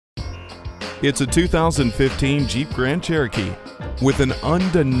It's a 2015 Jeep Grand Cherokee. With an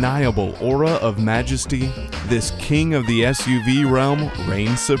undeniable aura of majesty, this king of the SUV realm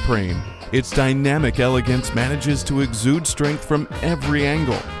reigns supreme. Its dynamic elegance manages to exude strength from every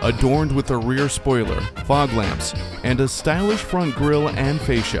angle, adorned with a rear spoiler, fog lamps, and a stylish front grille and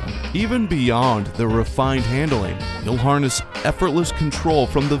fascia. Even beyond the refined handling, you'll harness effortless control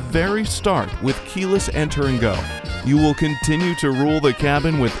from the very start with keyless enter and go. You will continue to rule the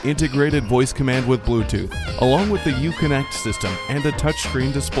cabin with integrated voice command with Bluetooth, along with the Uconnect system and a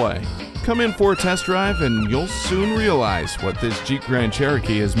touchscreen display. Come in for a test drive and you'll soon realize what this Jeep Grand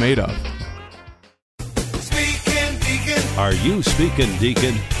Cherokee is made of. Are you speaking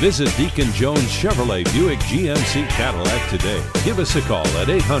Deacon? Visit Deacon Jones Chevrolet Buick GMC Cadillac today. Give us a call at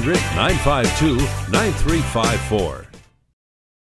 800-952-9354.